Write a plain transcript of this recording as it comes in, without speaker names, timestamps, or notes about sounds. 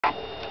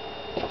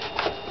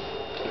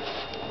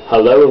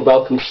Hello and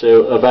welcome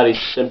to a very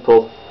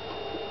simple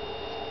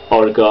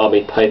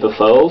origami paper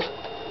fold,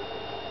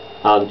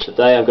 and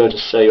today I'm going to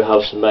show you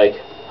how to make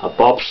a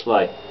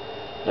bobsleigh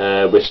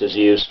which is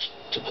used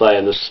to play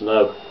in the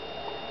snow.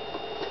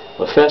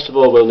 Well, first of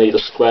all we'll need a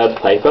square of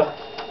paper,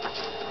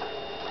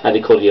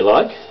 any colour you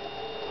like.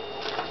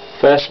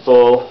 First of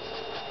all,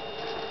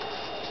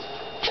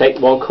 take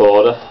one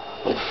corner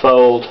and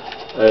fold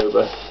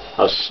over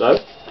as so.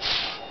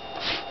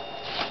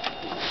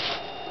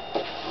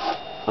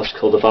 That's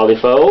called a valley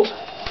fold.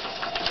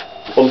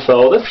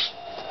 Unfold it,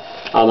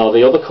 and on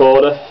the other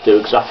corner do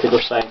exactly the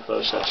same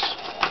process.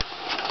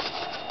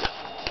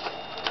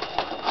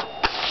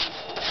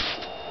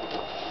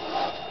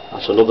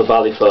 That's another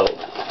valley fold.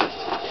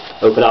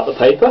 Open out the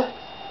paper.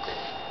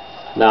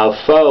 Now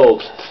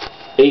fold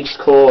each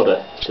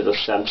corner to the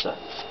centre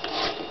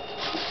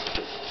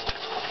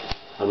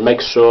and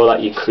make sure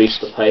that you crease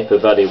the paper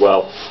very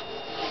well.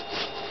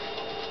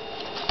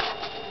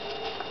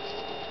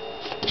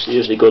 It's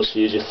usually good to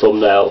use your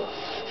thumbnail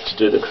to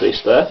do the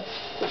crease there.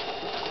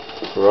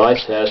 Right,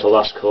 here's the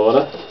last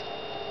corner.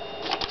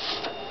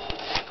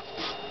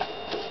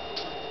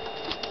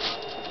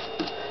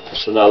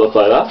 This will now look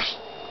like that.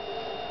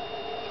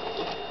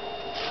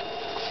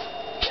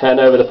 Turn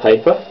over the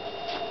paper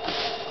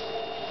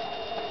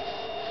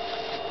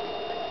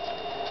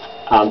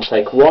and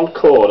take one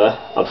corner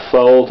and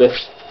fold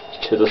it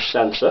to the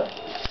centre.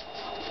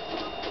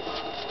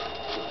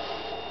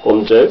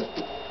 Undo.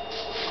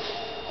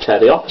 Turn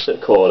the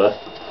opposite corner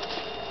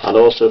and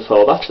also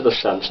fold that to the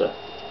centre.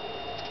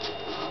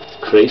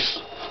 Crease,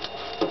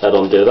 then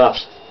undo that.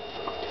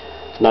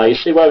 Now you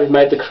see where we've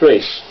made the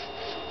crease?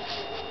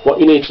 What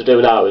you need to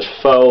do now is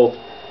fold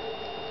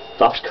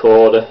that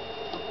corner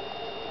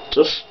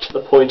just to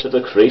the point of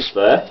the crease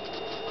there,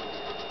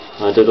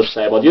 and do the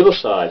same on the other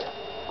side.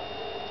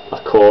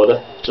 That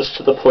corner just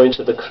to the point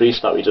of the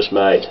crease that we just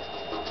made.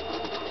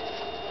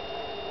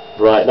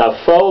 Right, now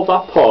fold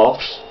that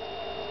part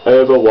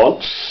over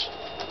once,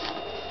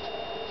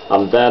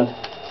 and then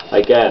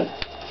again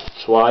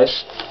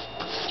twice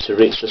to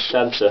reach the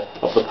centre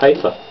of the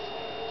paper.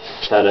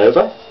 Turn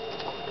over,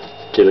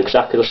 do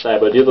exactly the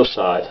same on the other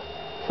side.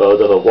 Fold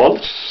over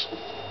once,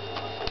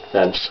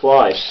 then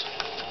twice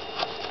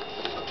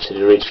till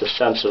you reach the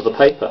centre of the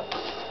paper.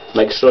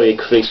 Make sure you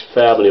crease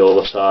firmly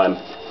all the time.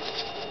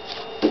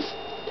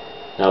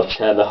 Now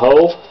turn the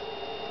whole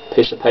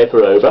piece of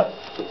paper over,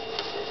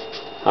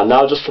 and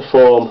now just to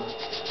form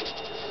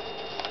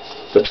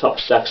the top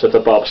section of the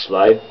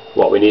bobsleigh,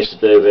 what we need to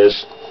do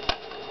is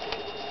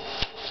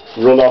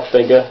run our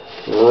finger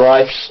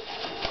right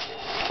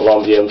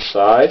along the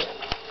inside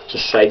to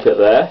shape it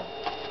there,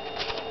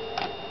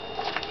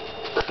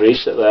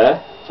 crease it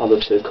there on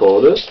the two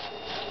corners,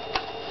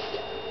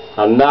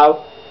 and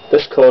now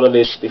this corner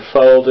needs to be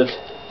folded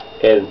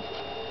in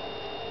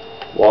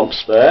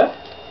once there,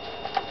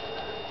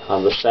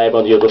 and the same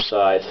on the other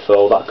side.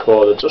 Fold that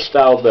corner just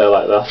down there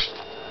like that.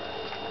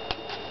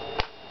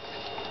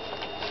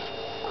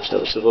 So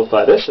it should look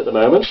like this at the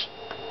moment.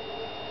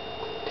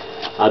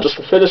 And just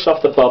to finish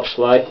off the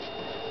bobsleigh,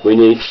 we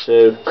need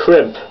to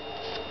crimp,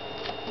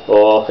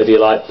 or if you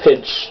like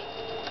pinch,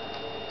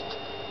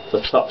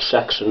 the top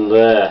section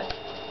there.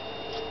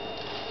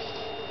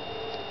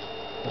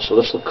 That's a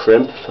little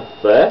crimp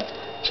there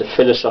to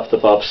finish off the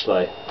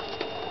bobsleigh.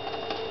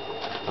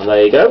 And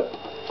there you go,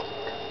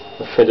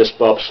 the finished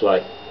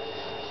bobsleigh.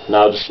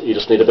 Now you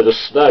just need a bit of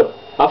snow.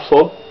 Have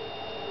fun.